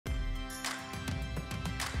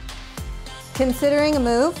Considering a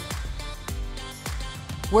move?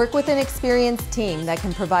 Work with an experienced team that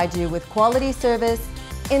can provide you with quality service,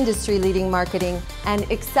 industry-leading marketing, and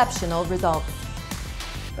exceptional results.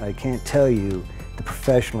 I can't tell you the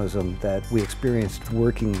professionalism that we experienced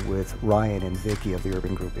working with Ryan and Vicky of the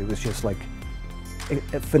Urban Group. It was just like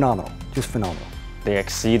phenomenal, just phenomenal. They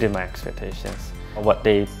exceeded my expectations. What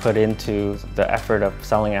they put into the effort of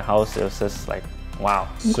selling a house, it was just like, wow.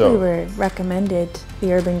 We were recommended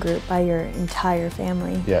the Urban Group by your entire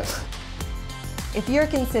family. Yes. If you're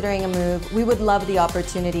considering a move, we would love the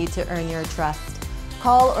opportunity to earn your trust.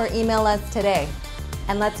 Call or email us today,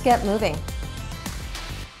 and let's get moving.